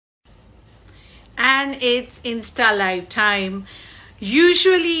and it's Insta Live time.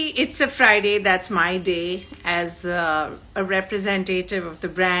 Usually it's a Friday, that's my day as a representative of the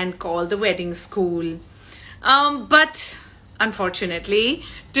brand called The Wedding School. But unfortunately,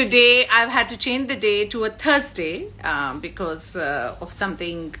 today I've had to change the day to a Thursday because of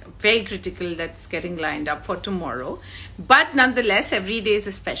something very critical that's getting lined up for tomorrow. But nonetheless, every day is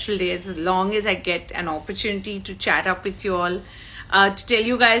a special day as long as I get an opportunity to chat up with you all, to tell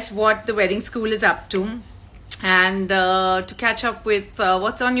you guys what the Wedding School is up to, and to catch up with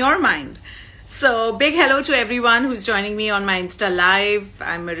what's on your mind. So big hello to everyone who's joining me on my Insta Live.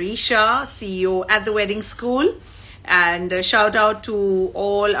 I'm Mareesha, CEO at the Wedding School. And a shout out to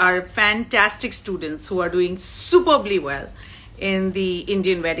all our fantastic students who are doing superbly well in the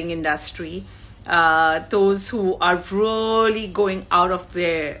Indian wedding industry. Those who are really going out of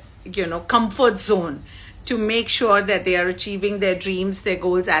their, comfort zone to make sure that they are achieving their dreams, their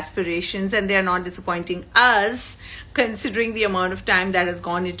goals, aspirations, and they are not disappointing us, considering the amount of time that has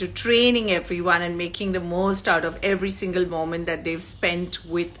gone into training everyone and making the most out of every single moment that they've spent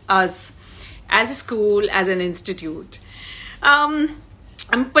with us as a school, as an institute. I'm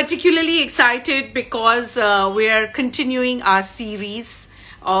particularly excited because we are continuing our series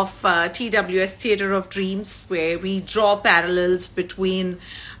of TWS Theatre of Dreams, where we draw parallels between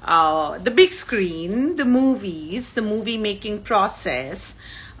the big screen, the movies, the movie making process,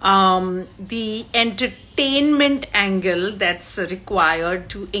 the entertainment angle that's required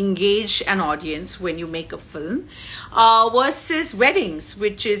to engage an audience when you make a film, versus weddings,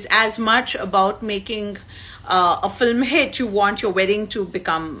 which is as much about making a film hit. You want your wedding to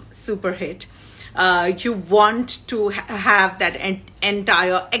become super hit. You want to have that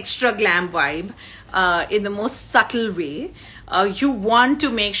entire extra glam vibe in the most subtle way. You want to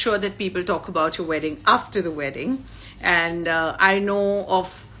make sure that people talk about your wedding after the wedding. And I know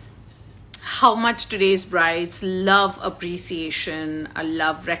of how much today's brides love appreciation,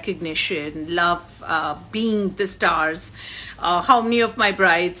 love recognition, love being the stars. How many of my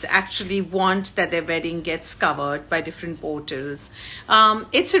brides actually want that their wedding gets covered by different portals?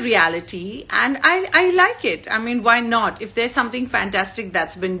 It's a reality, and I like it. I mean, why not? If there's something fantastic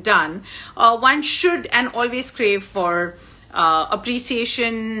that's been done, one should and always crave for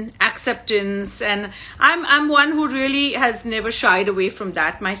appreciation, acceptance, and I'm one who really has never shied away from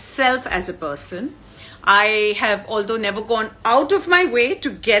that myself as a person. I have, although never gone out of my way to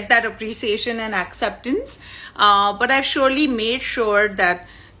get that appreciation and acceptance, but I've surely made sure that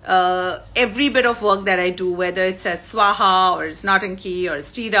every bit of work that I do, whether it's as Swaha or it's Nautanki or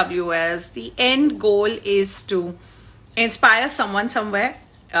it's TWS, the end goal is to inspire someone somewhere.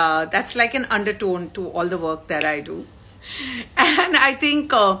 That's like an undertone to all the work that I do. And I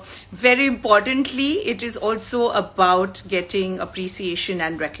think very importantly, it is also about getting appreciation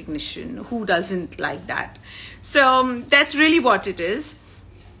and recognition. Who doesn't like that? So that's really what it is.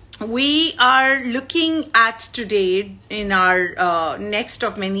 We are looking at today in our next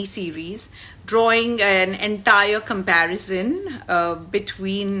of many series, drawing an entire comparison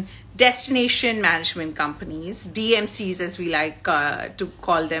between destination management companies, DMCs as we like to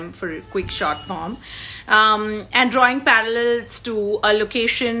call them for a quick short form, and drawing parallels to a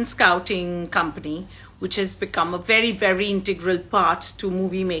location scouting company, which has become a very, very integral part to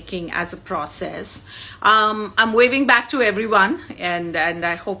movie making as a process. I'm waving back to everyone, and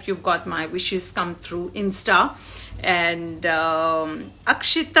I hope you've got my wishes come through Insta. And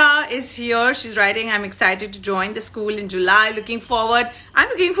Akshita is here. She's writing, I'm excited to join the school in July. I'm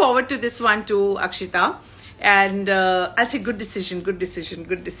looking forward to this one too, Akshita. And I'll say good decision.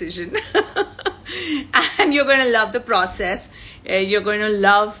 And you're going to love the process. You're going to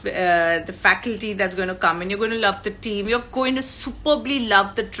love the faculty that's going to come, and you're going to love the team. You're going to superbly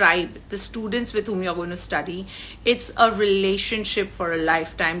love the tribe, the students with whom you're going to study. It's a relationship for a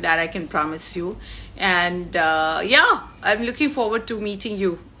lifetime, that I can promise you. And yeah, I'm looking forward to meeting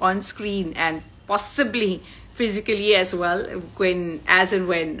you on screen and possibly physically as well, when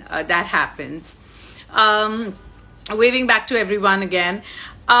that happens. Waving back to everyone again.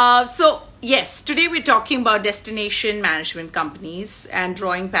 So yes, today we're talking about destination management companies and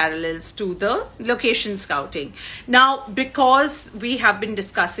drawing parallels to the location scouting. Now, because we have been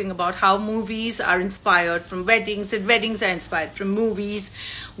discussing about how movies are inspired from weddings and weddings are inspired from movies,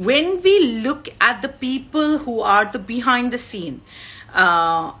 when we look at the people who are the behind the scene,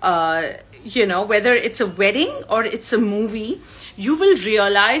 whether it's a wedding or it's a movie, you will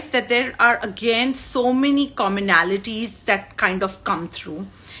realize that there are again so many commonalities that kind of come through.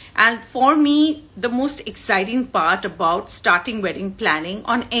 And for me, the most exciting part about starting wedding planning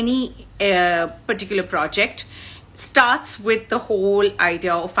on any particular project starts with the whole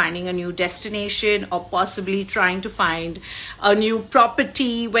idea of finding a new destination or possibly trying to find a new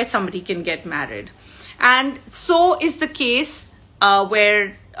property where somebody can get married. And so is the case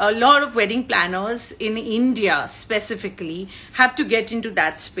where a lot of wedding planners in India specifically have to get into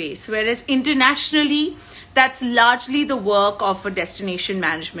that space, whereas internationally, that's largely the work of a destination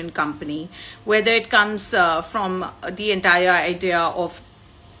management company, whether it comes from the entire idea of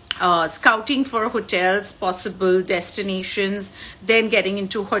scouting for hotels, possible destinations, then getting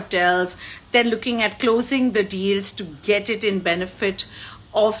into hotels, then looking at closing the deals to get it in benefit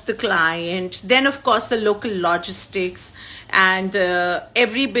of the client, then of course the local logistics and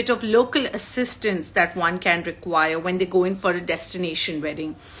every bit of local assistance that one can require when they go in for a destination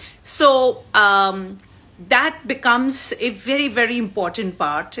wedding. So that becomes a very, very important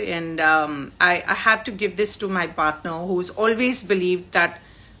part. And I have to give this to my partner, who's always believed that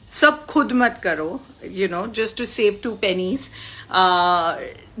sab khud mat karo, just to save 2 pennies.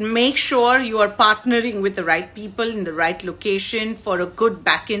 Make sure you are partnering with the right people in the right location for a good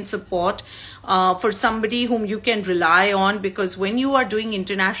back-end support, for somebody whom you can rely on, because when you are doing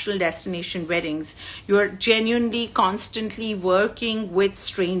international destination weddings, you are genuinely constantly working with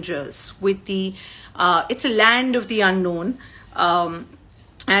strangers, with it's a land of the unknown.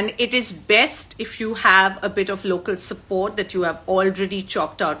 And it is best if you have a bit of local support that you have already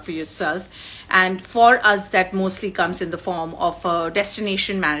chalked out for yourself. And for us, that mostly comes in the form of a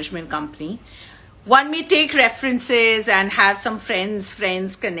destination management company. One may take references and have some friends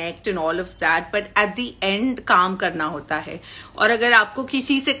connect and all of that, but at the end काम करना होता है. और अगर आपको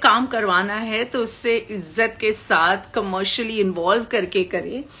किसी से काम करवाना है तो उससे इज्जत के साथ commercially involve करके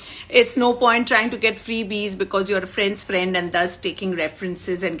करें. It's no point trying to get freebies because you're a friend's friend and thus taking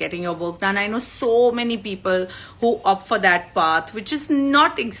references and getting your work done. I know so many people who opt for that path, which is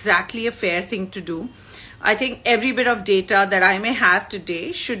not exactly a fair thing to do. I think every bit of data that I may have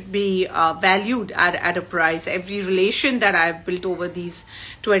today should be valued at a price. Every relation that I've built over these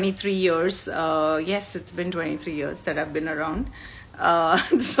 23 years, yes, it's been 23 years that I've been around.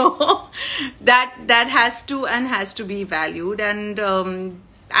 So that has to be valued. And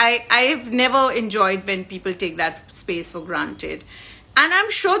I've never enjoyed when people take that space for granted. And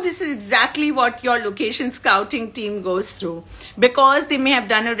I'm sure this is exactly what your location scouting team goes through, because they may have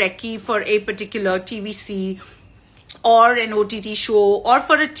done a recce for a particular TVC or an OTT show or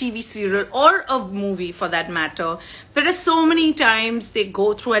for a TV serial or a movie for that matter. There are so many times they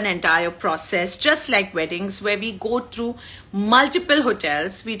go through an entire process, just like weddings, where we go through multiple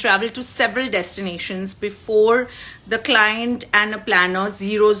hotels. We travel to several destinations before the client and a planner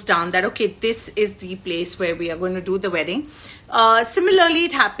zeroes down that, okay, this is the place where we are going to do the wedding. Similarly,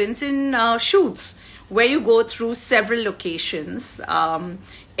 it happens in shoots, where you go through several locations,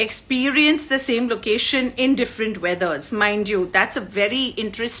 experience the same location in different weathers. Mind you, that's a very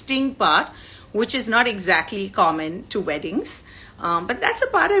interesting part, which is not exactly common to weddings. But that's a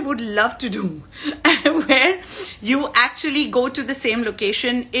part I would love to do, where you actually go to the same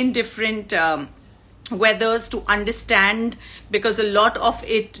location in different weathers to understand, because a lot of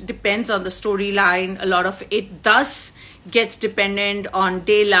it depends on the storyline. A lot of it thus gets dependent on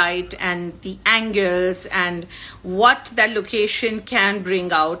daylight and the angles and what that location can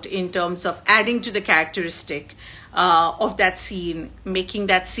bring out in terms of adding to the characteristic of that scene, making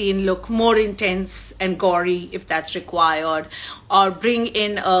that scene look more intense and gory if that's required, or bring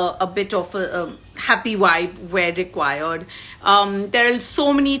in a bit of a happy vibe where required. There are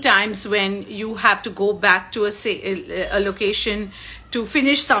so many times when you have to go back to a location to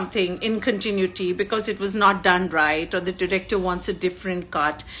finish something in continuity because it was not done right, or the director wants a different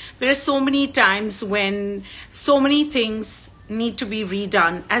cut. There are so many times when so many things need to be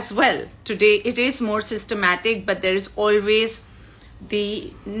redone as well. Today it is more systematic, but there is always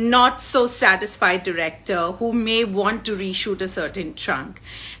the not so satisfied director who may want to reshoot a certain chunk.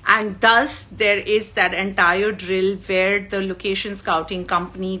 And thus there is that entire drill where the location scouting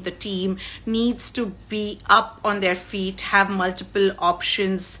company, the team, needs to be up on their feet, have multiple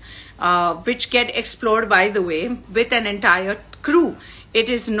options, which get explored, by the way, with an entire crew. It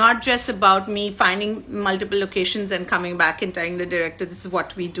is not just about me finding multiple locations and coming back and telling the director, this is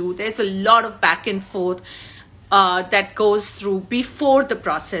what we do. There's a lot of back and forth that goes through before the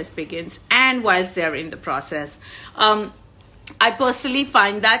process begins and whilst they're in the process. I personally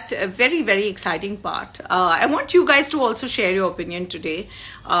find that a very, very exciting part. I want you guys to also share your opinion today,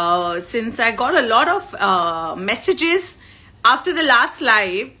 since I got a lot of messages after the last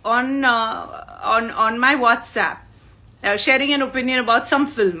live on my WhatsApp, sharing an opinion about some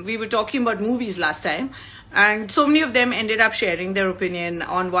film. We were talking about movies last time. And so many of them ended up sharing their opinion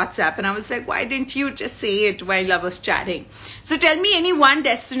on WhatsApp. And I was like, why didn't you just say it while I was chatting? So tell me any one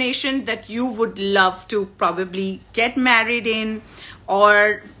destination that you would love to probably get married in,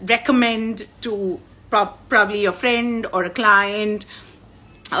 or recommend to probably a friend or a client,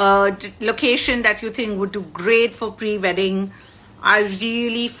 location that you think would do great for pre-wedding. I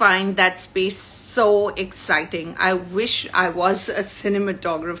really find that space so exciting. I wish I was a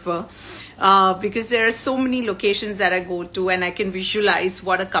cinematographer, because there are so many locations that I go to and I can visualize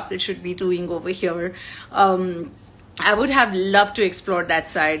what a couple should be doing over here. I would have loved to explore that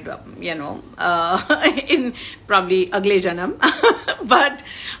side, in probably Agle Janam. But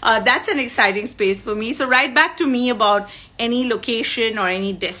that's an exciting space for me. So write back to me about any location or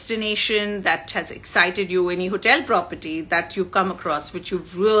any destination that has excited you, any hotel property that you've come across which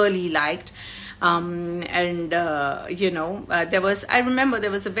you've really liked. I remember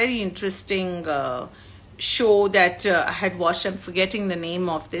there was a very interesting show that I had watched. I'm forgetting the name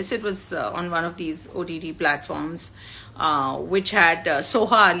of this. It was on one of these OTT platforms, which had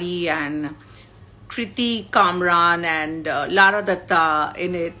Soha Ali and Kriti Kamran and Lara Datta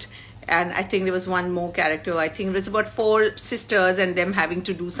in it. And I think there was one more character. I think it was about 4 sisters and them having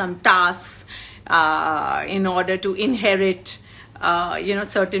to do some tasks in order to inherit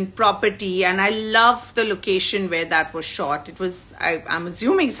certain property. And I love the location where that was shot. It was, I'm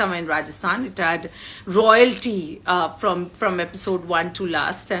assuming, somewhere in Rajasthan. It had royalty from episode 1 to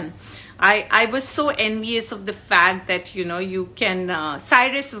last. And I was so envious of the fact that, you can,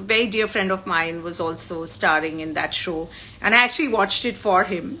 Cyrus, a very dear friend of mine, was also starring in that show. And I actually watched it for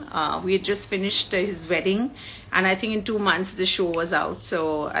him. We had just finished his wedding. And I think in 2 months the show was out.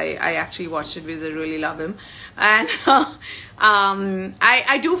 So I actually watched it because I really love him. And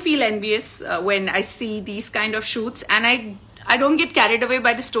I do feel envious when I see these kind of shoots. And I don't get carried away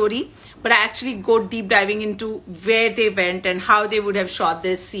by the story, but I actually go deep diving into where they went and how they would have shot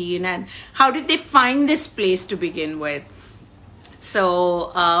this scene and how did they find this place to begin with.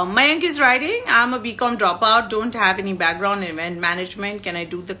 So Mayank is writing, I'm a BCom dropout, don't have any background in event management. Can I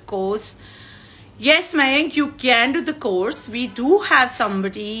do the course? Yes, Mayank, you can do the course. We do have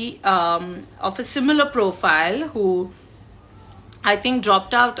somebody of a similar profile who I think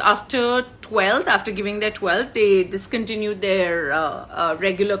dropped out after 12th, after giving their 12th. They discontinued their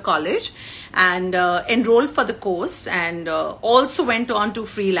regular college and enrolled for the course, and also went on to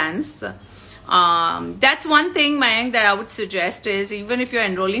freelance. That's one thing, Mayank, that I would suggest is, even if you're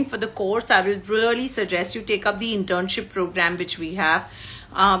enrolling for the course, I will really suggest you take up the internship program which we have.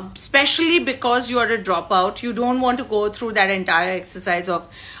 Especially because you are a dropout, you don't want to go through that entire exercise of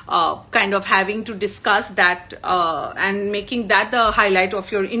kind of having to discuss that and making that the highlight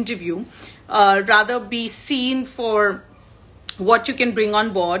of your interview. Rather be seen for what you can bring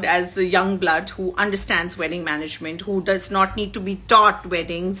on board as a young blood who understands wedding management, who does not need to be taught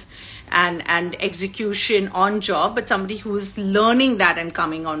weddings and execution on job, but somebody who is learning that and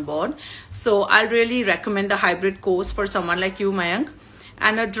coming on board. So I really recommend the hybrid course for someone like you, Mayank.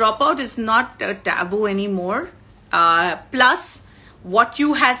 And a dropout is not a taboo anymore. Plus, what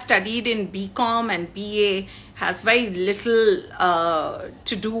you have studied in BCom and BA has very little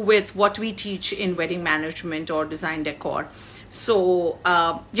to do with what we teach in wedding management or design decor. So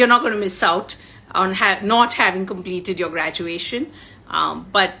you're not going to miss out on not having completed your graduation.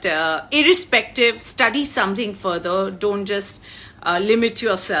 But irrespective, study something further. Don't just limit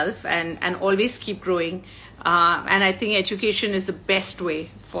yourself, and always keep growing. And I think education is the best way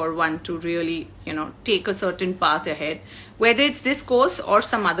for one to really, take a certain path ahead. Whether it's this course or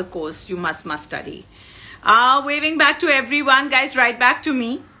some other course, you must study. Waving back to everyone, guys, write back to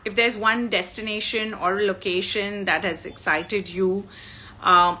me if there's one destination or a location that has excited you.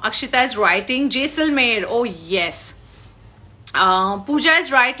 Akshita is writing Jaisalmer. Oh, yes. Pooja is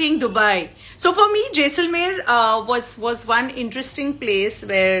writing Dubai. So for me, Jaisalmer was one interesting place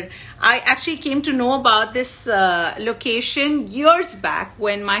where I actually came to know about this location years back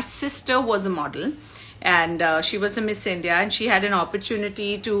when my sister was a model, and she was a Miss India, and she had an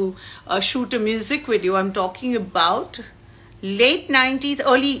opportunity to shoot a music video. I'm talking about late 90s,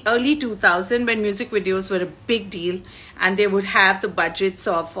 early 2000, when music videos were a big deal and they would have the budgets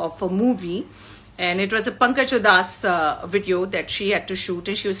of a movie. And it was a Pankaj Udas video that she had to shoot,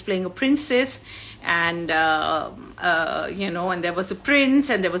 and she was playing a princess, and and there was a prince,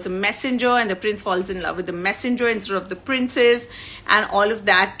 and there was a messenger, and the prince falls in love with the messenger instead of the princess, and all of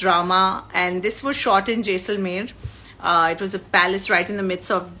that drama. And this was shot in Jaisalmer. It was a palace right in the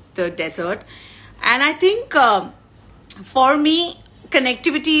midst of the desert. And I think for me,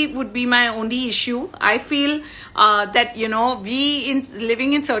 connectivity would be my only issue. I feel that, you know,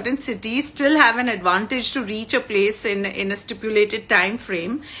 living in certain cities still have an advantage to reach a place in a stipulated time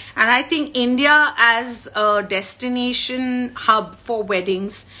frame. And I think India as a destination hub for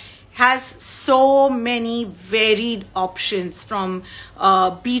weddings has so many varied options, from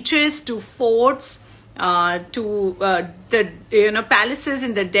beaches to forts, to the palaces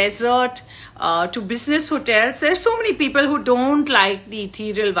in the desert, to business hotels. There's so many people who don't like the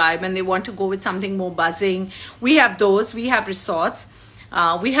ethereal vibe and they want to go with something more buzzing. We have those. We have resorts.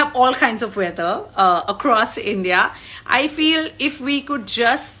 We have all kinds of weather across India. I feel if we could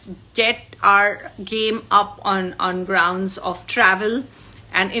just get our game up on grounds of travel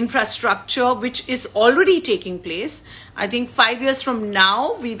and infrastructure, which is already taking place, I think 5 years from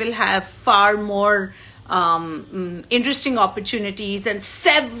now, we will have far more interesting opportunities and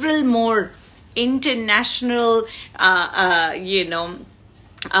several more international,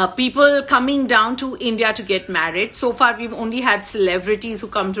 people coming down to India to get married. So far, we've only had celebrities who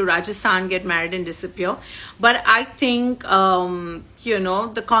come to Rajasthan, get married and disappear. But I think,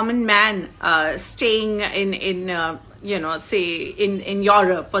 the common man staying say in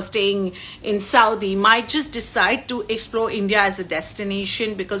Europe or staying in Saudi might just decide to explore India as a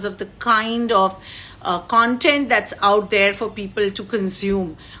destination because of the kind of content that's out there for people to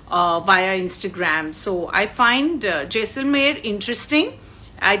consume via Instagram. So I find Jaisalmer interesting.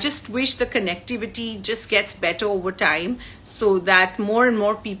 I just wish the connectivity just gets better over time so that more and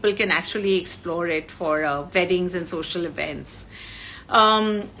more people can actually explore it for weddings and social events.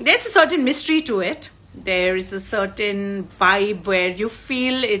 There's a certain mystery to it. There is a certain vibe where you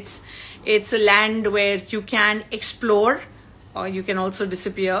feel it's a land where you can explore, or you can also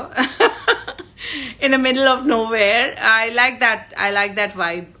disappear in the middle of nowhere. I like that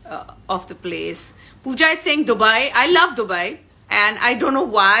vibe of the place. Pooja is saying Dubai. I love Dubai. And I don't know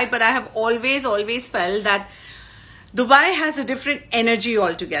why, but I have always felt that Dubai has a different energy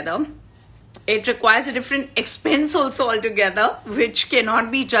altogether. It requires a different expense also altogether, which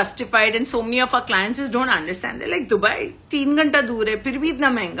cannot be justified. And so many of our clients just don't understand. They're like, Dubai, 3 ghanta dur hai, phir bhi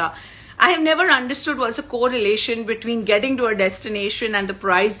itna mehenga. I have never understood what's a correlation between getting to a destination and the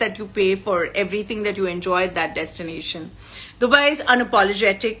price that you pay for everything that you enjoy at that destination. Dubai is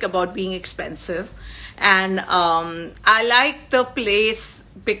unapologetic about being expensive. And I like the place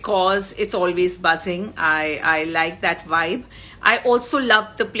because it's always buzzing. I like that vibe. I also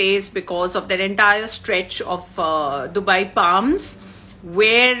love the place because of that entire stretch of Dubai Palms,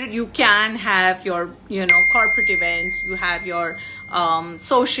 where you can have your, corporate events, you have your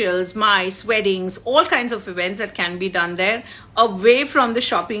socials, MICE, weddings, all kinds of events that can be done there away from the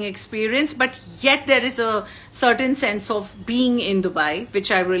shopping experience. But yet there is a certain sense of being in Dubai, which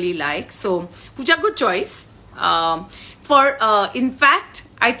I really like. So Pooja, good choice. In fact,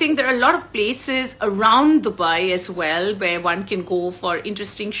 I think there are a lot of places around Dubai as well where one can go for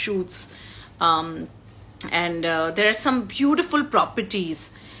interesting shoots. And there are some beautiful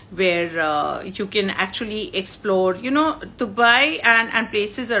properties where you can actually explore, Dubai and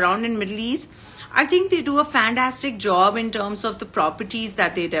places around in Middle East. I think they do a fantastic job in terms of the properties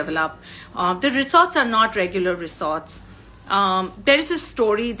that they develop. The resorts are not regular resorts. There is a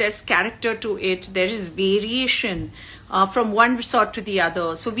story, there's character to it, there is variation from one resort to the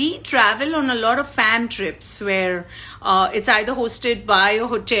other. So we travel on a lot of fam trips where it's either hosted by a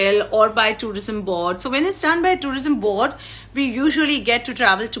hotel or by tourism board. So when it's done by tourism board, we usually get to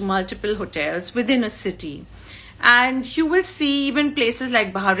travel to multiple hotels within a city. And you will see even places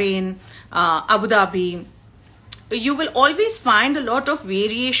like Bahrain, Abu Dhabi, you will always find a lot of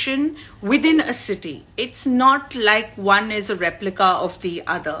variation within a city. It's not like one is a replica of the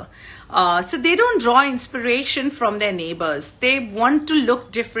other. So they don't draw inspiration from their neighbors. They want to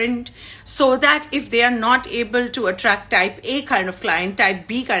look different so that if they are not able to attract type A kind of client, type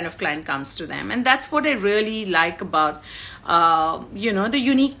B kind of client comes to them. And that's what I really like about, the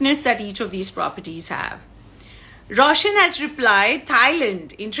uniqueness that each of these properties have. Roshan has replied,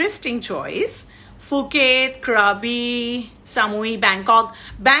 Thailand, interesting choice. Phuket, Krabi, Samui, Bangkok.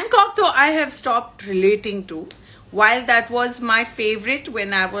 Bangkok, though, I have stopped relating to. While that was my favorite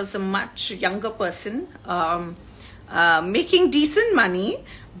when I was a much younger person, making decent money,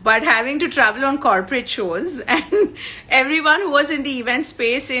 but having to travel on corporate shows. And everyone who was in the event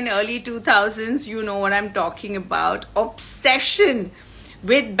space in early 2000s, you know what I'm talking about. Obsession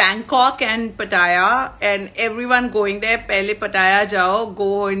with Bangkok and Pattaya, and everyone going there, pehle Pattaya jao,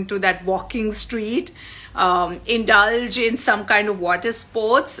 go into that walking street, indulge in some kind of water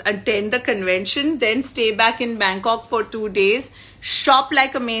sports, attend the convention, then stay back in Bangkok for 2 days, shop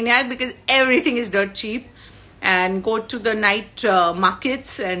like a maniac because everything is dirt cheap. and go to the night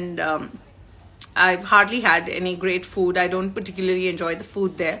markets, and I've hardly had any great food. I don't particularly enjoy the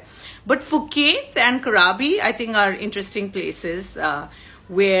food there. But Phuket and Krabi, I think, are interesting places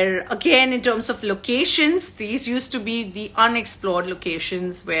where, again, in terms of locations, these used to be the unexplored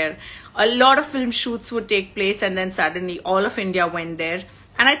locations where a lot of film shoots would take place, and then suddenly all of India went there.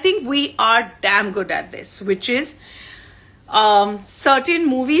 And I think we are damn good at this, which is certain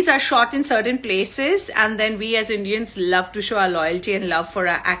movies are shot in certain places, and then we as Indians love to show our loyalty and love for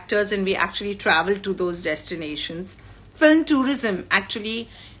our actors, and we actually travel to those destinations. Film tourism actually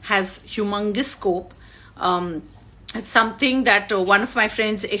has humongous scope. It's something that one of my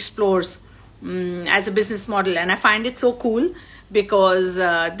friends explores as a business model, and I find it so cool because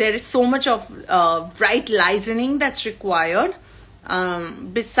there is so much of right listening that's required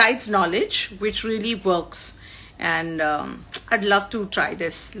besides knowledge, which really works. And I'd love to try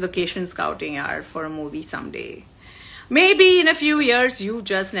this location scouting for a movie someday. Maybe in a few years, you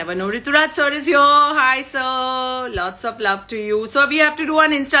just never know. Rituraj sir is here. Hi sir. Lots of love to you. So we have to do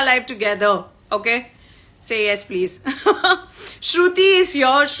an Insta live together. Okay? Say yes, please. Shruti is here.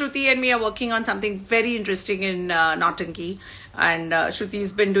 Shruti and me are working on something very interesting in Nautanki. And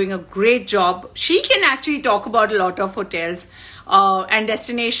Shruti's been doing a great job. She can actually talk about a lot of hotels and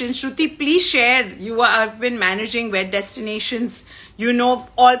destinations. Shruti, please share. You have been managing wet destinations. You know of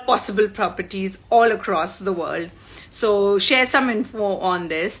all possible properties all across the world. So share some info on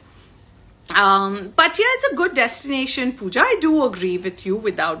this. But yeah, it's a good destination, Pooja. I do agree with you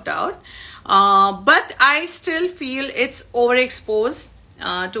without doubt. But I still feel it's overexposed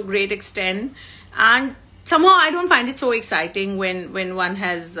to a great extent. And somehow I don't find it so exciting when one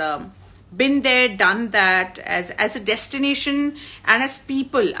has been there, done that as a destination and as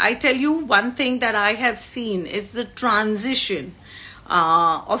people. I tell you, one thing that I have seen is the transition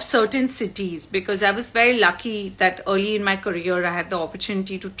of certain cities, because I was very lucky that early in my career I had the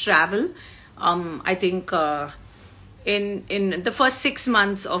opportunity to travel. I think in the first 6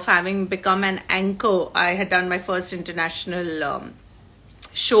 months of having become an anchor, I had done my first international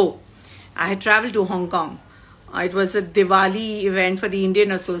show. I had traveled to Hong Kong. It was a Diwali event for the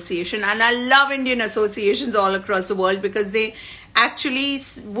Indian Association, and I love Indian associations all across the world because they actually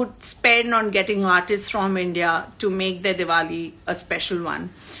would spend on getting artists from India to make their Diwali a special one.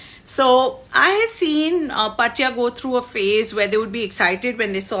 So I have seen Patya go through a phase where they would be excited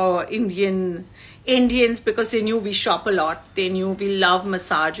when they saw Indians, because they knew we shop a lot. They knew we love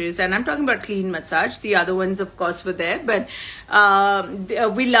massages, and I'm talking about clean massage. The other ones, of course, were there, but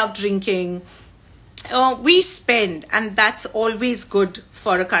we love drinking. We spend, and that's always good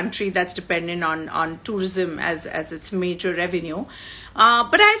for a country that's dependent on tourism as its major revenue.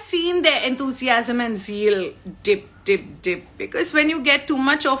 But I've seen their enthusiasm and zeal dip, because when you get too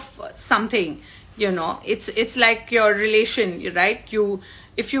much of something, you know, it's like your relation, right?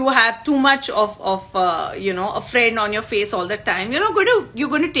 If you have too much of you know, a friend on your face all the time, you're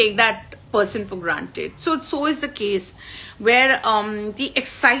going to take that person for granted. So is the case where the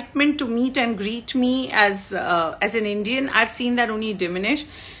excitement to meet and greet me as an Indian, I've seen that only diminish.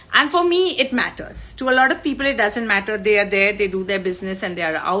 And for me, it matters. To a lot of people, it doesn't matter. They are there, they do their business, and they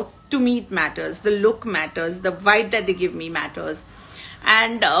are out. To me, it matters. The look matters. The vibe that they give me matters.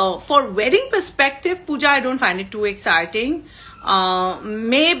 And for wedding perspective, Pooja, I don't find it too exciting.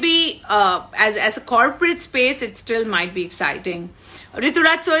 Maybe as a corporate space, it still might be exciting.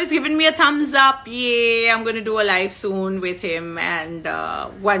 Rituraj sir has given me a thumbs up. Yay, I'm going to do a live soon with him, and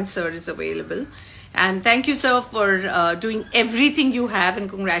once sir is available. And thank you, sir, for doing everything you have, and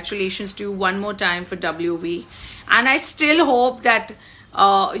congratulations to you one more time for WV. And I still hope that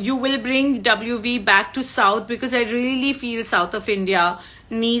you will bring WV back to South, because I really feel South of India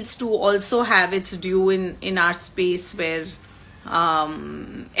needs to also have its due in our space, where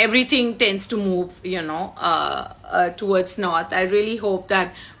everything tends to move, you know, towards North. I really hope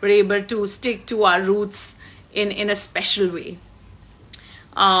that we're able to stick to our roots in a special way.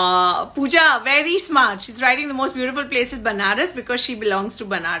 Pooja, very smart. She's writing the most beautiful place is Banaras because she belongs to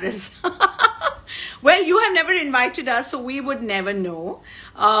Banaras. Well, you have never invited us, so we would never know.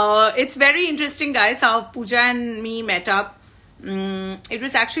 It's very interesting, guys, how Pooja and me met up. It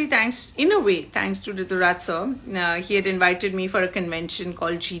was actually in a way, thanks to Rituraj sir. He had invited me for a convention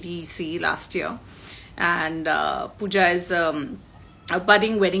called GDEC last year. And Pooja is a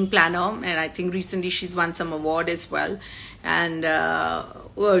budding wedding planner, and I think recently she's won some award as well. And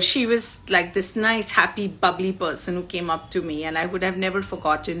well, she was like this nice, happy, bubbly person who came up to me, and I would have never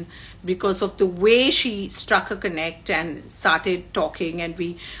forgotten because of the way she struck a connect and started talking. And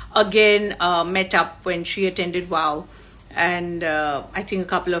we again met up when she attended WOW, and I think a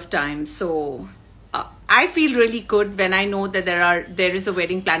couple of times. So I feel really good when I know that there is a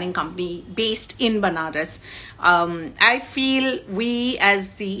wedding planning company based in Banaras. I feel we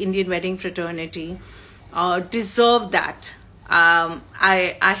as the Indian wedding fraternity deserve that.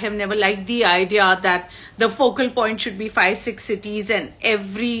 I have never liked the idea that the focal point should be 5-6 cities and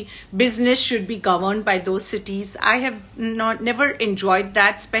every business should be governed by those cities. I have never enjoyed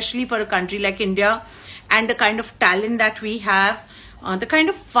that, especially for a country like India, and the kind of talent that we have, the kind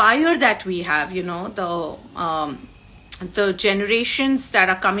of fire that we have, the generations that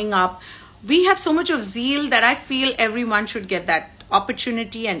are coming up. We have so much of zeal that I feel everyone should get that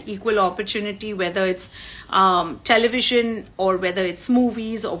opportunity and equal opportunity, whether it's television or whether it's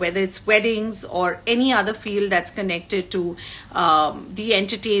movies or whether it's weddings or any other field that's connected to the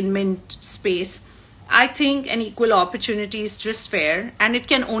entertainment space. I think an equal opportunity is just fair, and it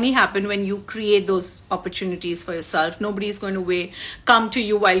can only happen when you create those opportunities for yourself. Nobody's going to come to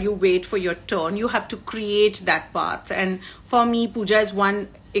you while you wait for your turn. You have to create that path. And for me, Pooja is one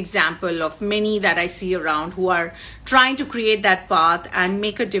example of many that I see around who are trying to create that path and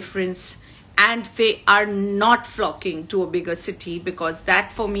make a difference, and they are not flocking to a bigger city, because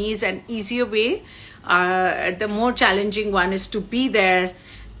that for me is an easier way. The more challenging one is to be there,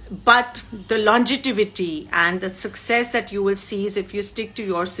 but the longevity and the success that you will see is if you stick to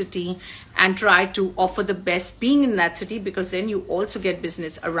your city and try to offer the best being in that city, because then you also get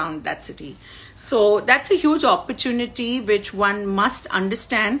business around that city. So that's a huge opportunity which one must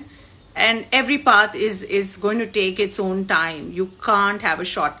understand, and every path is going to take its own time. You can't have a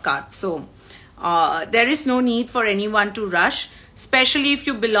shortcut. So there is no need for anyone to rush, especially if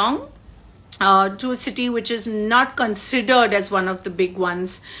you belong to a city which is not considered as one of the big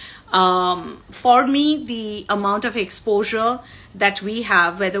ones. For me, the amount of exposure that we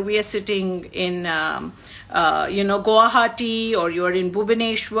have, whether we are sitting in, Guwahati, or you're in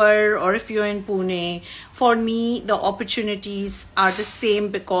Bhubaneswar, or if you're in Pune, for me, the opportunities are the same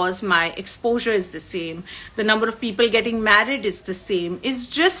because my exposure is the same. The number of people getting married is the same. It's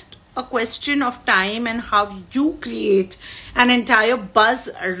just a question of time and how you create an entire buzz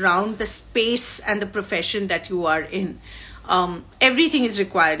around the space and the profession that you are in. Everything is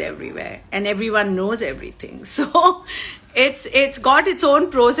required everywhere, and everyone knows everything. So it's got its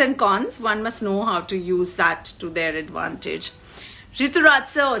own pros and cons. One must know how to use that to their advantage.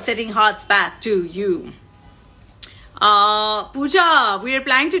 Rituratso, setting hearts back to you. Pooja, we are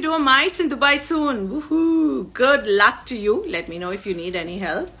planning to do a MICE in Dubai soon. Woohoo! Good luck to you. Let me know if you need any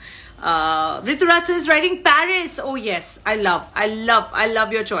help. Rituratsa is writing Paris. Oh yes, I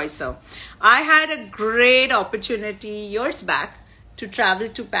love your choice, sir. I had a great opportunity years back to travel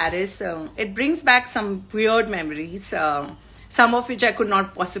to Paris. It brings back some weird memories, some of which I could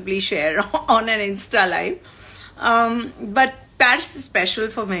not possibly share on an Insta live. But Paris is special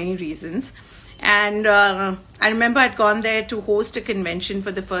for many reasons. And I remember I'd gone there to host a convention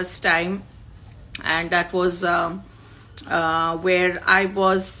for the first time. And that was where I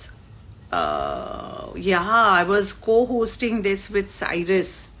was, I was co-hosting this with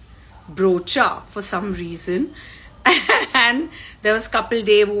Cyrus Brocha for some reason. And there was Kapil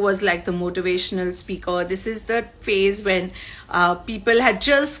Dev, who was like the motivational speaker. This is the phase when people had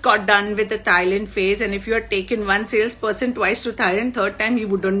just got done with the Thailand phase, and if you had taken one salesperson twice to Thailand, third time he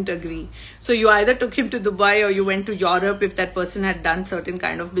wouldn't agree. So you either took him to Dubai or you went to Europe if that person had done certain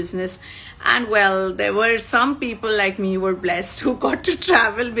kind of business. And well, there were some people like me who were blessed who got to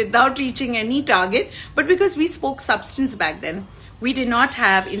travel without reaching any target. But because we spoke substance back then, we did not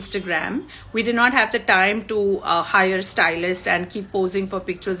have Instagram. We did not have the time to hire stylists and keep posing for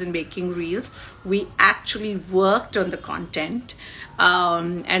pictures and making reels. We actually worked on the content.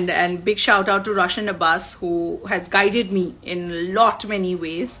 And big shout out to Roshan Abbas, who has guided me in many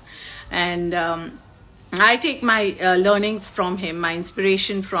ways. And I take my learnings from him, my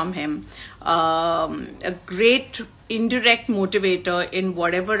inspiration from him. A great indirect motivator in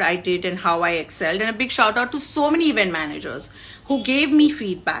whatever I did and how I excelled. And a big shout out to so many event managers who gave me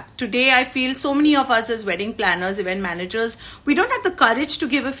feedback. Today, I feel so many of us as wedding planners, event managers, we don't have the courage to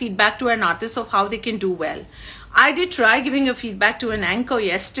give a feedback to an artist of how they can do well. I did try giving a feedback to an anchor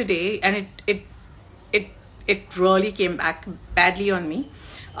yesterday, and it really came back badly on me.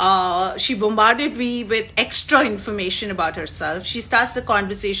 She bombarded me with extra information about herself. She starts the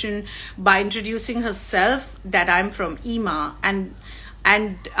conversation by introducing herself that I'm from EMA, and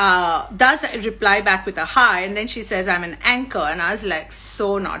does reply back with a hi, and then she says I'm an anchor, and I was like,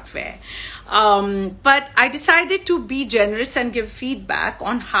 so not fair. But I decided to be generous and give feedback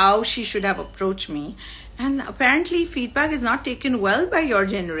on how she should have approached me. And apparently feedback is not taken well by your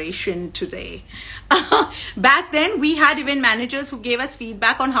generation today. Back then, we had event managers who gave us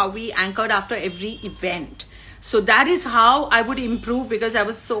feedback on how we anchored after every event. So that is how I would improve, because I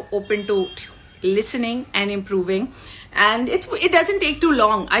was so open to listening and improving. And it doesn't take too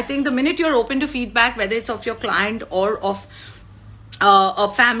long. I think the minute you're open to feedback, whether it's of your client or of a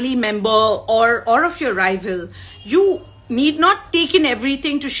family member or of your rival, you need not take in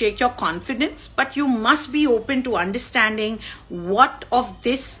everything to shake your confidence, but you must be open to understanding what of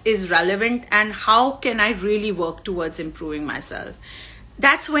this is relevant and how can I really work towards improving myself.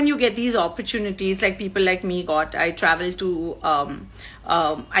 That's when you get these opportunities like people like me got. I traveled to,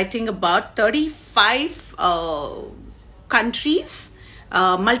 I think about 35 countries,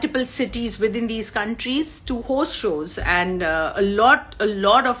 multiple cities within these countries to host shows, and a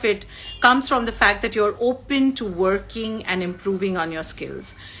lot of it comes from the fact that you're open to working and improving on your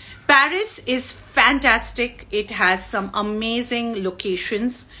skills. Paris is fantastic. It has some amazing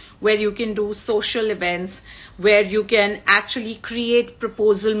locations where you can do social events, where you can actually create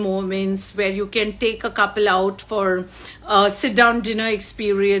proposal moments, where you can take a couple out for a sit-down dinner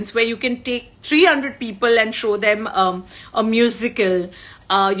experience, where you can take 300 people and show them a musical.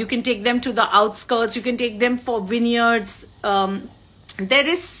 You can take them to the outskirts. You can take them for vineyards. There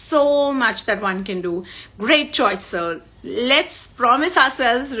is so much that one can do. Great choice, sir. Let's promise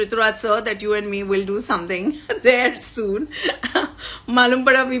ourselves, Rituraj sir, that you and me will do something there soon. Malum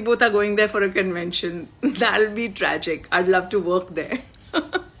pada we both are going there for a convention. That'll be tragic. I'd love to work there.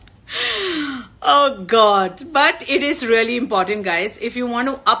 Oh God. But it is really important, guys. If you want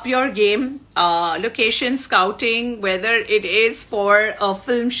to up your game, location scouting, whether it is for a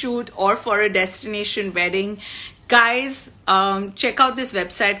film shoot or for a destination wedding, guys, check out this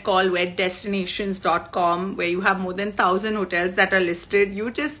website called weddestinations.com, where you have more than 1,000 hotels that are listed.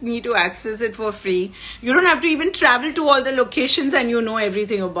 You just need to access it for free. You don't have to even travel to all the locations, and you know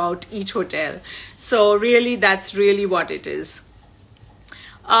everything about each hotel. So really, that's really what it is.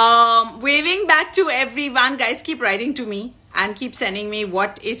 Waving back to everyone, guys, keep writing to me and keep sending me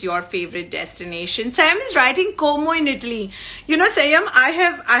what is your favorite destination. Sayam is writing Como in Italy. You know, Sayam, I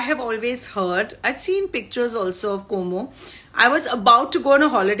have always heard, I've seen pictures also of Como. I was about to go on a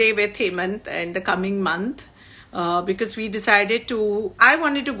holiday with Hemant in the coming month because we decided to, I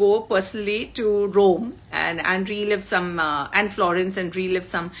wanted to go personally to Rome and relive some, and Florence, and relive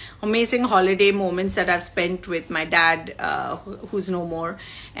some amazing holiday moments that I've spent with my dad, who's no more,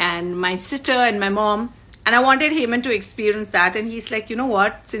 and my sister and my mom. And I wanted Hemant to experience that. And he's like, you know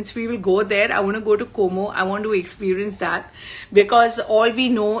what, since we will go there, I want to go to Como. I want to experience that, because all we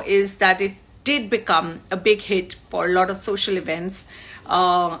know is that it did become a big hit for a lot of social events.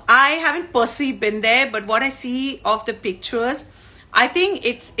 I haven't personally been there, but what I see of the pictures, I think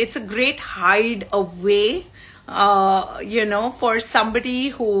it's a great hideaway, you know, for somebody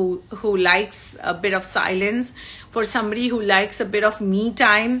who likes a bit of silence, for somebody who likes a bit of me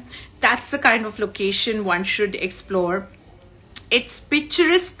time. That's the kind of location one should explore. It's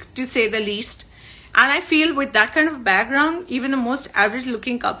picturesque, to say the least. And I feel with that kind of background, even the most average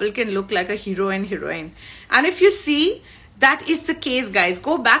looking couple can look like a hero and heroine. And if you see, that is the case, guys.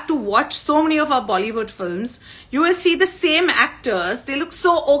 Go back to watch so many of our Bollywood films. You will see the same actors. They look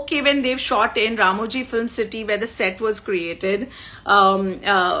so okay when they've shot in Ramoji Film City, where the set was created,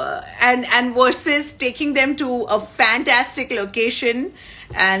 and versus taking them to a fantastic location.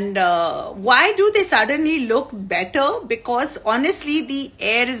 And why do they suddenly look better? Because honestly, the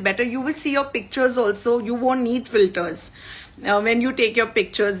air is better. You will see your pictures also. You won't need filters. When you take your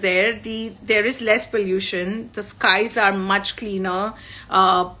pictures there is less pollution. The skies are much cleaner.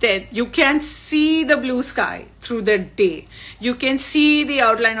 That you can see the blue sky through the day. You can see the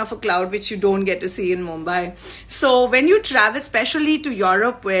outline of a cloud, which you don't get to see in Mumbai. So when you travel, especially to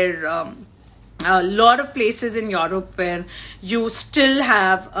Europe, where a lot of places in Europe where you still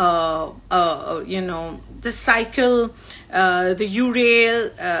have, you know, the cycle, the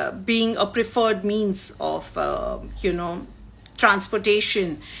U-Rail being a preferred means of, you know,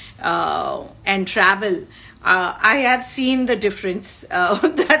 transportation and travel. I have seen the difference,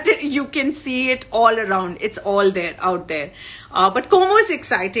 that you can see it all around. It's all there, out there. But Como is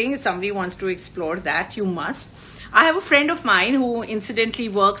exciting. If somebody wants to explore that, you must. I have a friend of mine who incidentally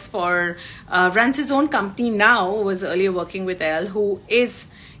works for, runs his own company now, was earlier working with Elle, who is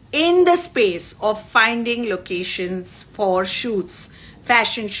in the space of finding locations for shoots,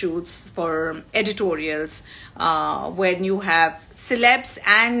 fashion shoots, for editorials, when you have celebs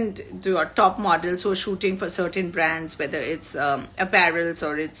and your top models who are shooting for certain brands, whether it's apparels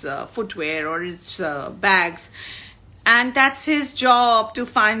or it's footwear or it's bags. and that's his job, to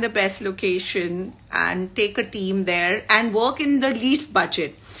find the best location and take a team there and work in the least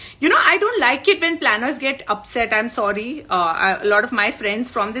budget. You know, I don't like it when planners get upset. I'm sorry. A lot of my friends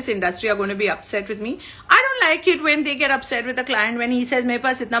from this industry are going to be upset with me. I don't like it when they get upset with a client when he says, "Mere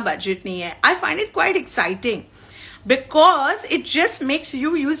paas itna budget nahi hai." I find it quite exciting because it just makes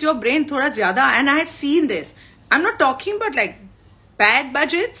you use your brain thoda zyada. And I have seen this. I'm not talking about like bad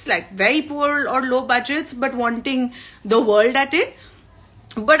budgets, like very poor or low budgets, but wanting the world at it.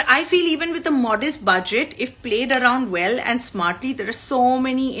 But I feel even with a modest budget, if played around well and smartly, there are so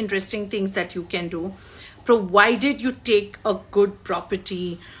many interesting things that you can do, provided you take a good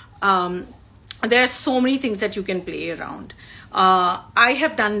property. There are so many things that you can play around. I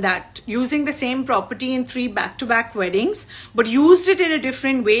have done that using the same property in 3 back-to-back weddings, but used it in a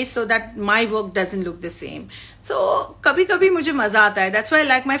different way so that my work doesn't look the same. So, kabhi-kabhi mujhe maza aata hai. That's why I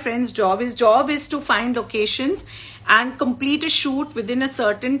like my friend's job. His job is to find locations and complete a shoot within a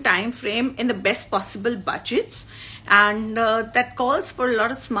certain time frame in the best possible budgets. And that calls for a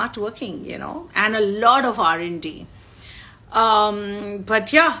lot of smart working, you know, and a lot of R&D.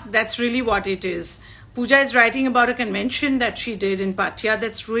 But yeah, that's really what it is. Pooja is writing about a convention that she did in Pattaya.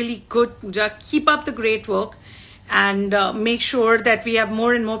 That's really good, Pooja. Keep up the great work and make sure that we have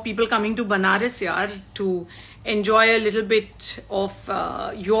more and more people coming to Banaras yaar, to enjoy a little bit of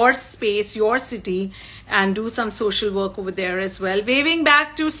your space, your city, and do some social work over there as well. Waving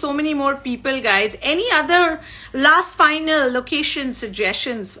back to so many more people, guys. Any other last final location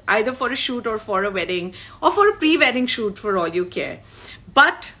suggestions, either for a shoot or for a wedding or for a pre-wedding shoot, for all you care?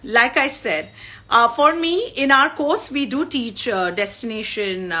 But like I said, for me, in our course, we do teach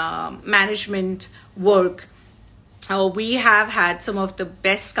destination management work. We have had some of the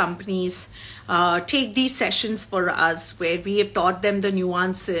best companies take these sessions for us, where we have taught them the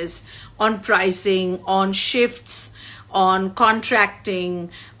nuances on pricing, on shifts, on contracting,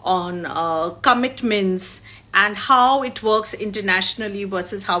 on commitments, and how it works internationally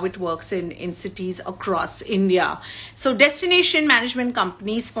versus how it works in cities across India. So destination management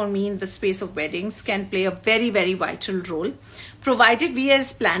companies, for me, in the space of weddings, can play a very, very vital role, provided we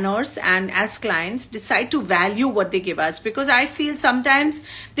as planners and as clients decide to value what they give us. Because I feel sometimes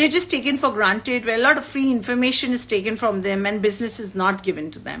they're just taken for granted, where a lot of free information is taken from them and business is not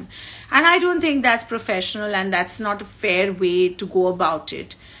given to them. And I don't think that's professional, and that's not a fair way to go about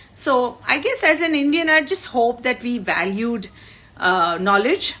it. So I guess as an Indian, I just hope that we valued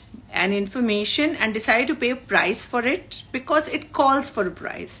knowledge and information and decided to pay a price for it, because it calls for a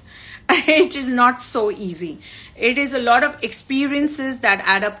price. It is not so easy. It is a lot of experiences that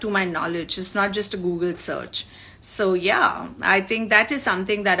add up to my knowledge. It's not just a Google search. So yeah, I think that is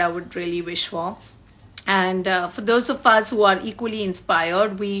something that I would really wish for. And for those of us who are equally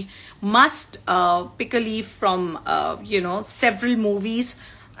inspired, we must pick a leaf from, several movies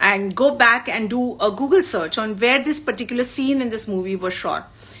and go back and do a Google search on where this particular scene in this movie was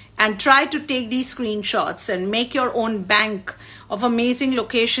shot, and try to take these screenshots and make your own bank of amazing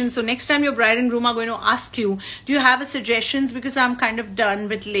locations. So next time your bride and groom are going to ask you, do you have a suggestions? Because I'm kind of done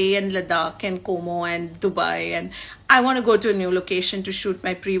with Leh and Ladakh and Como and Dubai, and I want to go to a new location to shoot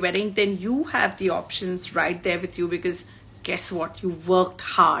my pre-wedding. Then you have the options right there with you, because guess what? You worked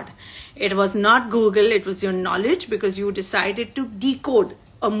hard. It was not Google, it was your knowledge, because you decided to decode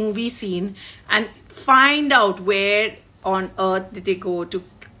a movie scene and find out where on earth did they go to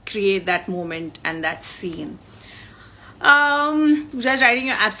create that moment and that scene. Pooja is writing,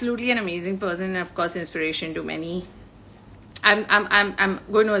 you're absolutely an amazing person, and of course inspiration to many. I'm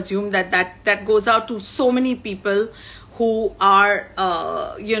going to assume that goes out to so many people who are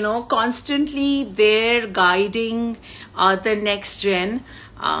constantly there guiding the next gen.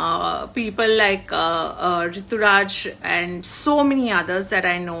 People like Rituraj and so many others that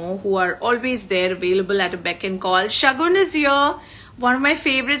I know, who are always there, available at a beck and call. Shagun is here, one of my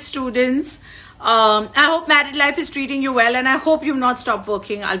favorite students. I hope married life is treating you well, and I hope you've not stopped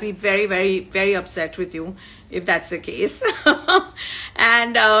working. I'll be very, very, very upset with you if that's the case.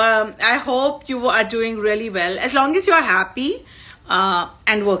 And I hope you are doing really well, as long as you're happy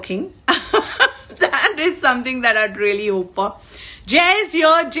and working. That is something that I'd really hope for. Jay is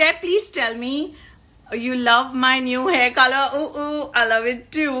here. Jay, please tell me you love my new hair color. Ooh, I love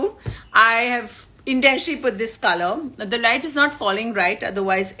it too. I have intentionally put this color. The light is not falling right,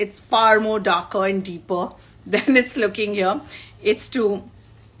 otherwise it's far more darker and deeper than it's looking here. It's to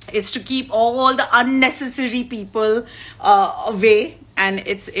keep all the unnecessary people away, and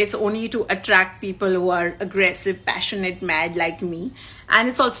it's only to attract people who are aggressive, passionate, mad like me. And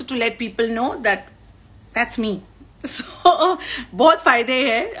it's also to let people know that that's me. So बहुत फायदे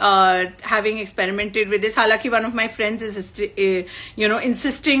हैं having experimented with this. हालांकि one of my friends is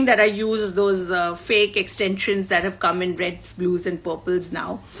insisting that I use those fake extensions that have come in reds, blues and purples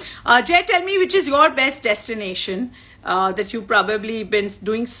now. Jay, tell me, which is your best destination that you've probably been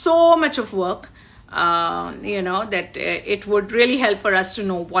doing so much of work, that it would really help for us to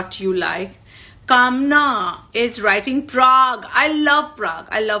know what you like. Kamna is writing Prague. I love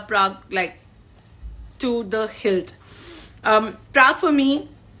Prague like to the hilt. Prague for me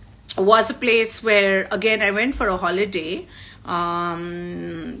was a place where, again, I went for a holiday.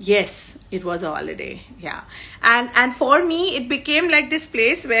 Yes, it was a holiday. Yeah. And for me, it became like this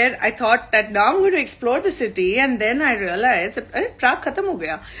place where I thought that now I'm going to explore the city. And then I realized that Prague khatam ho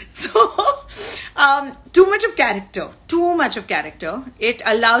gaya. So, too much of character. It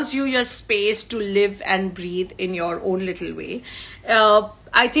allows you your space to live and breathe in your own little way.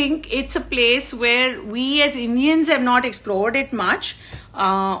 I think it's a place where we as Indians have not explored it much.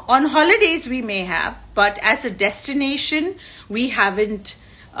 On holidays we may have, but as a destination we haven't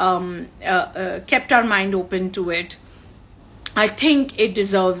kept our mind open to it. I think it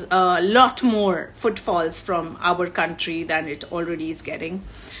deserves a lot more footfalls from our country than it already is getting.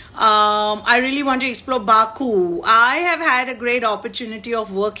 I really want to explore Baku. I have had a great opportunity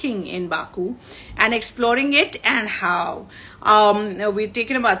of working in Baku and exploring it, and how. We've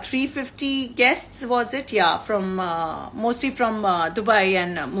taken about 350 guests, was it? Yeah, from mostly from Dubai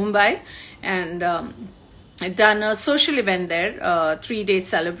and Mumbai, and done a social event there, 3-day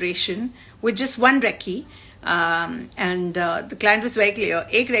celebration with just one recce. And the client was very clear.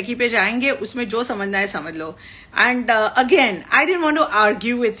 एक recce पे जाएंगे, उसमें जो समझना है समझ लो. And again, I didn't want to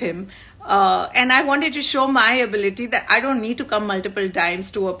argue with him. And I wanted to show my ability that I don't need to come multiple times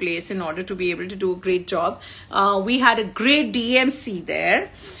to a place in order to be able to do a great job. We had a great DMC there.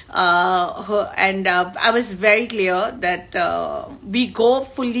 And I was very clear that we go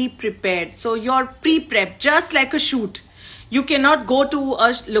fully prepared. So you're pre-prep, just like a shoot. You cannot go to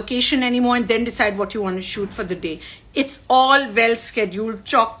a location anymore and then decide what you want to shoot for the day. It's all well scheduled,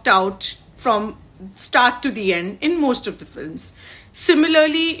 chalked out from start to the end in most of the films.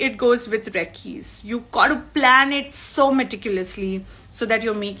 Similarly, it goes with recce's. You got to plan it so meticulously so that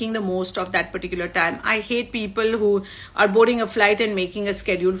you're making the most of that particular time. I hate people who are boarding a flight and making a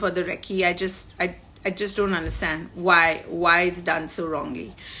schedule for the recce. I just don't understand why it's done so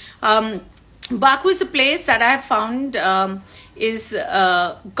wrongly. Baku is a place that I have found is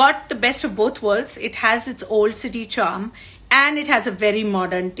got the best of both worlds. It has its old city charm and it has a very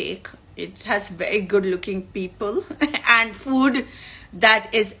modern take. It has very good looking people and food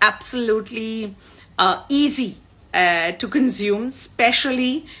that is absolutely easy to consume,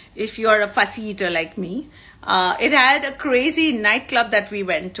 especially if you're a fussy eater like me. It had a crazy nightclub that we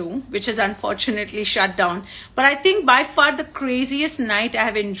went to, which is unfortunately shut down. But I think by far the craziest night I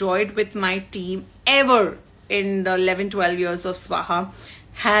have enjoyed with my team ever in the 11-12 years of Swaha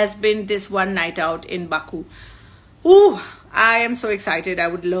has been this one night out in Baku. Ooh, I am so excited. I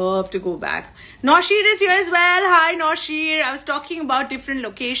would love to go back. Noshir is here as well. Hi, Noshir. I was talking about different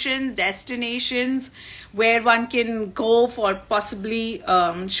locations, destinations where one can go for possibly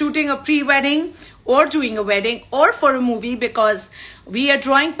shooting a pre-wedding or doing a wedding or for a movie, because we are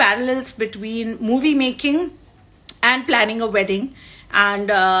drawing parallels between movie making and planning a wedding. And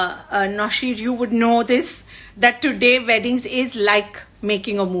Noshir, you would know this, that today weddings is like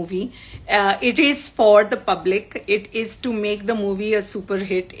making a movie. It is for the public. It is to make the movie a super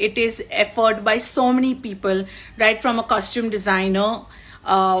hit. It is effort by so many people, right from a costume designer.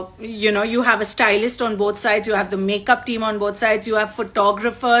 You have a stylist on both sides. You have the makeup team on both sides. You have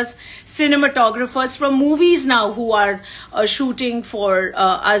photographers, cinematographers from movies now who are shooting for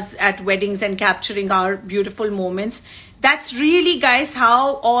us at weddings and capturing our beautiful moments. That's really, guys,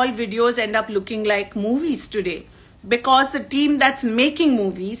 how all videos end up looking like movies today. Because the team that's making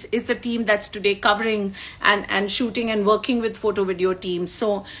movies is the team that's today covering and shooting and working with photo video teams.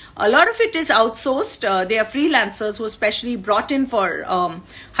 So a lot of it is outsourced. They are freelancers who are specially brought in for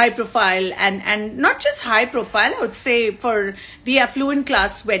high profile and not just high profile, I would say for the affluent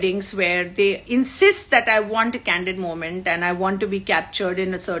class weddings where they insist that I want a candid moment and I want to be captured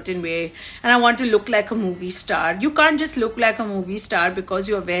in a certain way and I want to look like a movie star. You can't just look like a movie star because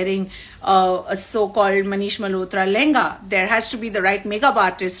you're wearing a so-called Manish Malhotra lehenga. There has to be the right makeup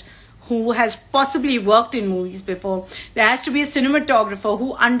artist who has possibly worked in movies before. There has to be a cinematographer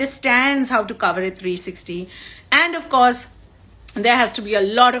who understands how to cover it 360. And of course, there has to be a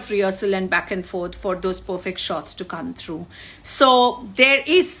lot of rehearsal and back and forth for those perfect shots to come through. So there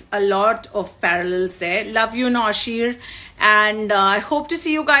is a lot of parallels there. Love you, Noshir, and I hope to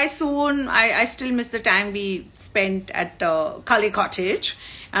see you guys soon. I still miss the time we spent at Kali Cottage,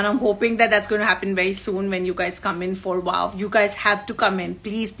 and I'm hoping that that's going to happen very soon when you guys come in for WoW. You guys have to come in,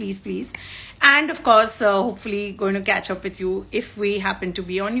 please, please, please. And of course, hopefully going to catch up with you if we happen to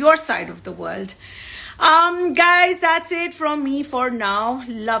be on your side of the world. Guys, that's it from me for now.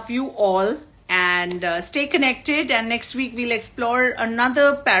 Love you all, and stay connected, and next week we'll explore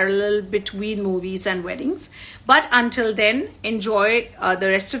another parallel between movies and weddings. But until then, enjoy the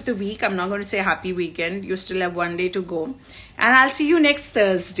rest of the week. I'm not going to say happy weekend. You still have one day to go, and I'll see you next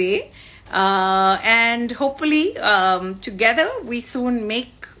Thursday, and hopefully together we soon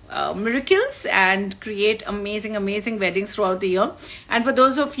make miracles and create amazing weddings throughout the year. And for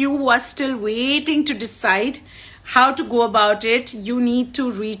those of you who are still waiting to decide how to go about it, you need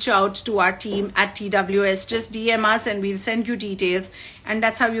to reach out to our team at TWS. Just DM us and we'll send you details, and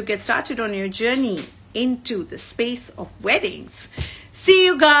that's how you get started on your journey into the space of weddings. See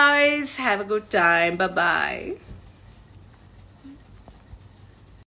you guys, have a good time. Bye bye.